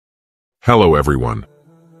Hello everyone.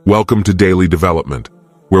 Welcome to Daily Development,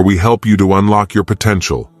 where we help you to unlock your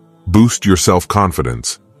potential, boost your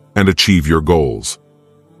self-confidence, and achieve your goals.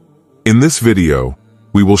 In this video,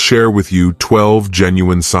 we will share with you 12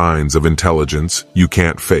 genuine signs of intelligence you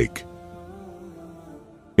can't fake.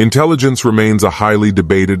 Intelligence remains a highly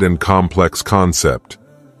debated and complex concept.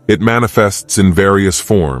 It manifests in various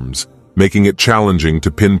forms, making it challenging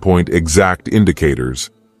to pinpoint exact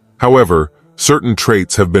indicators. However, certain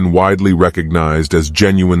traits have been widely recognized as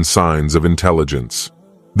genuine signs of intelligence.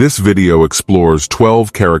 This video explores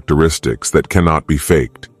 12 characteristics that cannot be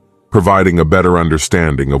faked, providing a better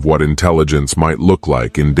understanding of what intelligence might look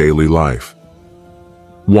like in daily life.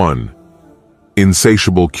 1.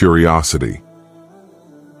 Insatiable curiosity.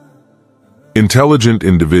 Intelligent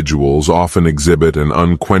individuals often exhibit an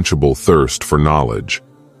unquenchable thirst for knowledge.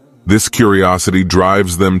 This curiosity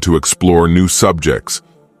drives them to explore new subjects,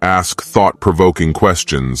 ask thought-provoking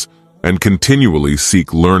questions, and continually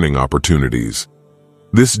seek learning opportunities.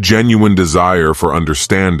 This genuine desire for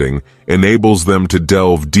understanding enables them to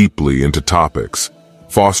delve deeply into topics,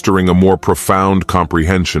 fostering a more profound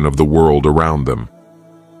comprehension of the world around them.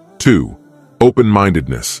 2.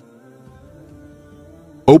 Open-mindedness.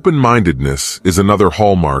 Open-mindedness is another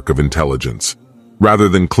hallmark of intelligence. Rather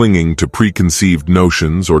than clinging to preconceived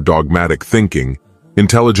notions or dogmatic thinking,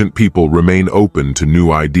 intelligent people remain open to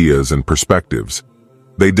new ideas and perspectives.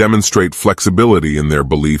 They demonstrate flexibility in their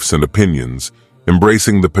beliefs and opinions,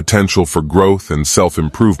 embracing the potential for growth and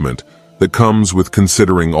self-improvement that comes with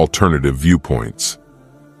considering alternative viewpoints.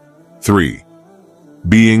 3.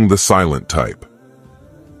 Being the silent type.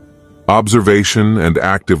 Observation and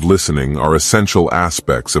active listening are essential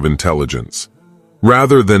aspects of intelligence.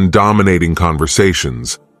 Rather than dominating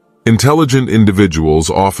conversations, intelligent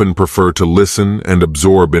individuals often prefer to listen and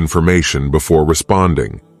absorb information before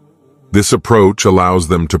responding. This approach allows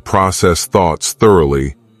them to process thoughts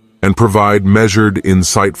thoroughly and provide measured,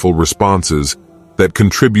 insightful responses that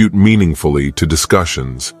contribute meaningfully to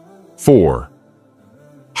discussions. 4.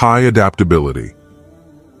 High adaptability.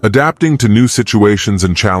 Adapting to new situations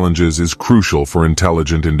and challenges is crucial for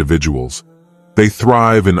intelligent individuals. They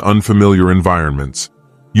thrive in unfamiliar environments,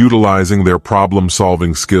 utilizing their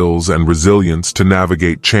problem-solving skills and resilience to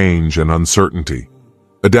navigate change and uncertainty.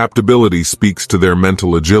 Adaptability speaks to their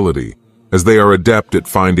mental agility, as they are adept at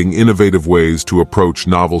finding innovative ways to approach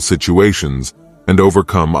novel situations and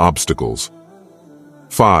overcome obstacles.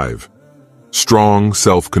 5. Strong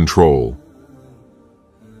self-control.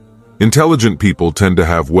 Intelligent people tend to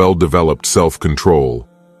have well-developed self-control,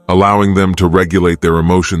 allowing them to regulate their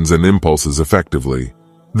emotions and impulses effectively.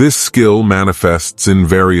 This skill manifests in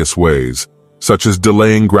various ways, such as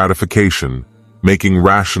delaying gratification, making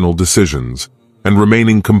rational decisions, and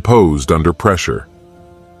remaining composed under pressure.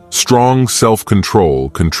 Strong self-control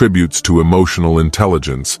contributes to emotional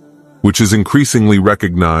intelligence, which is increasingly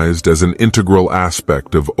recognized as an integral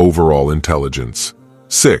aspect of overall intelligence.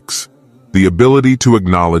 6. The ability to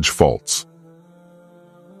acknowledge faults.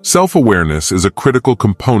 Self-awareness is a critical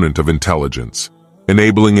component of intelligence,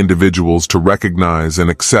 enabling individuals to recognize and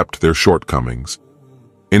accept their shortcomings.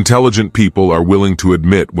 Intelligent people are willing to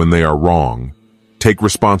admit when they are wrong, take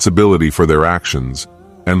responsibility for their actions,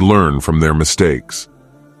 and learn from their mistakes.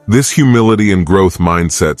 This humility and growth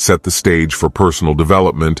mindset set the stage for personal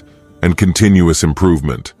development and continuous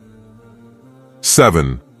improvement.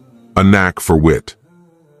 7. A knack for wit.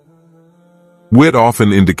 Wit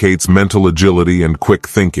often indicates mental agility and quick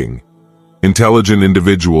thinking. Intelligent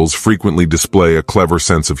individuals frequently display a clever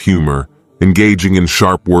sense of humor, engaging in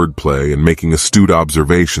sharp wordplay and making astute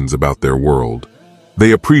observations about their world.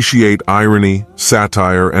 They appreciate irony,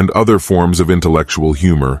 satire, and other forms of intellectual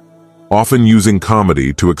humor, often using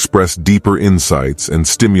comedy to express deeper insights and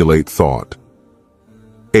stimulate thought.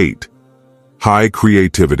 8. High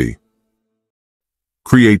creativity.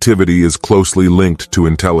 Creativity is closely linked to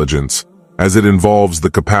intelligence, as it involves the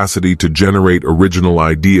capacity to generate original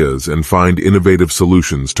ideas and find innovative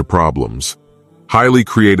solutions to problems. Highly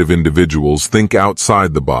creative individuals think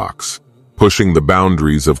outside the box, pushing the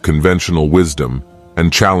boundaries of conventional wisdom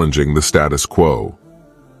and challenging the status quo.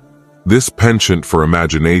 This penchant for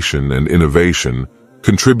imagination and innovation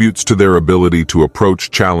contributes to their ability to approach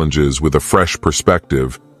challenges with a fresh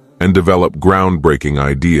perspective and develop groundbreaking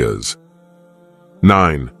ideas.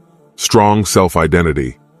 9. Strong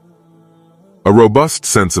self-identity. A robust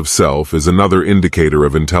sense of self is another indicator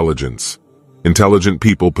of intelligence. Intelligent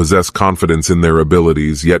people possess confidence in their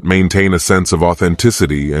abilities, yet maintain a sense of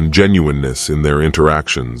authenticity and genuineness in their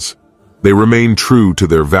interactions. They remain true to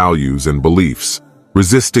their values and beliefs,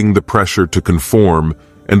 resisting the pressure to conform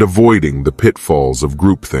and avoiding the pitfalls of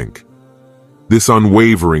groupthink. This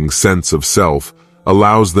unwavering sense of self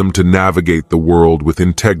allows them to navigate the world with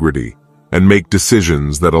integrity and make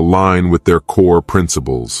decisions that align with their core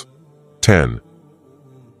principles. 10.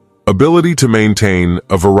 Ability to maintain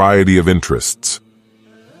a variety of interests.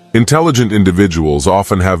 Intelligent individuals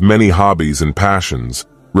often have many hobbies and passions,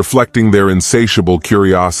 reflecting their insatiable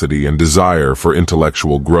curiosity and desire for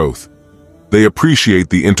intellectual growth. They appreciate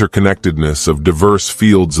the interconnectedness of diverse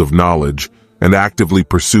fields of knowledge and actively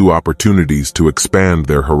pursue opportunities to expand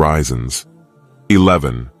their horizons.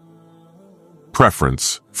 11.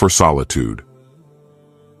 Preference for solitude.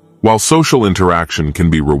 While social interaction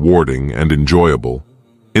can be rewarding and enjoyable,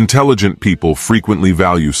 intelligent people frequently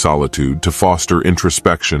value solitude to foster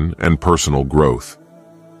introspection and personal growth.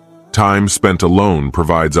 Time spent alone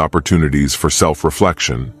provides opportunities for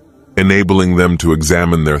self-reflection, enabling them to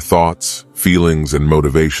examine their thoughts, feelings, and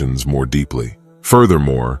motivations more deeply.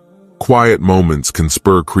 Furthermore, quiet moments can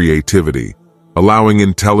spur creativity, allowing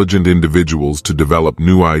intelligent individuals to develop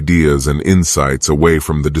new ideas and insights away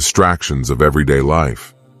from the distractions of everyday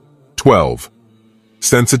life. 12.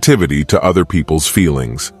 Sensitivity to other people's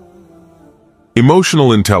feelings.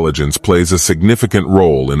 Emotional intelligence plays a significant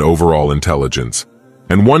role in overall intelligence,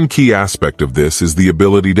 and one key aspect of this is the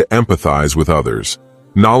ability to empathize with others.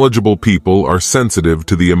 Knowledgeable people are sensitive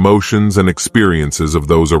to the emotions and experiences of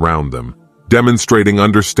those around them, demonstrating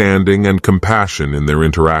understanding and compassion in their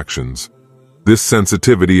interactions. This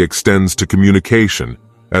sensitivity extends to communication,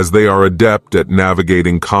 as they are adept at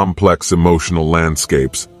navigating complex emotional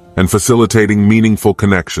landscapes and facilitating meaningful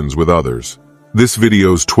connections with others. This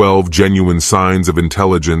video's 12 genuine signs of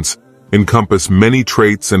intelligence encompass many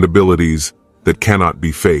traits and abilities that cannot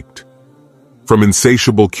be faked. From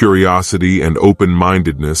insatiable curiosity and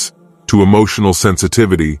open-mindedness to emotional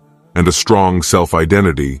sensitivity and a strong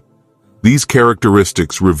self-identity, these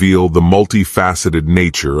characteristics reveal the multifaceted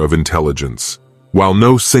nature of intelligence. While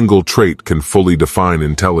no single trait can fully define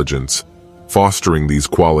intelligence, fostering these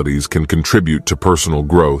qualities can contribute to personal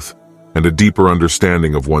growth and a deeper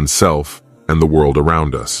understanding of oneself and the world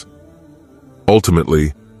around us.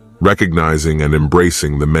 Ultimately, recognizing and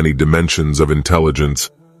embracing the many dimensions of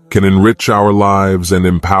intelligence can enrich our lives and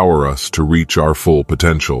empower us to reach our full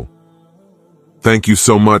potential. Thank you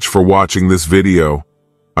so much for watching this video.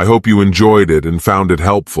 I hope you enjoyed it and found it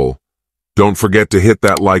helpful. Don't forget to hit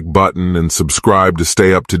that like button and subscribe to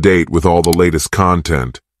stay up to date with all the latest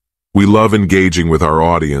content. We love engaging with our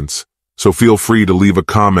audience, so feel free to leave a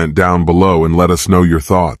comment down below and let us know your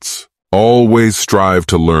thoughts. Always strive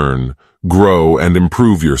to learn, grow, and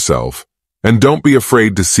improve yourself, and don't be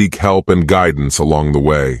afraid to seek help and guidance along the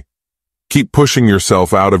way. Keep pushing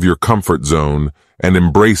yourself out of your comfort zone and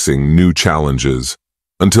embracing new challenges.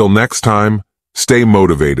 Until next time, stay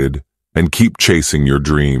motivated and keep chasing your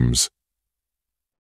dreams.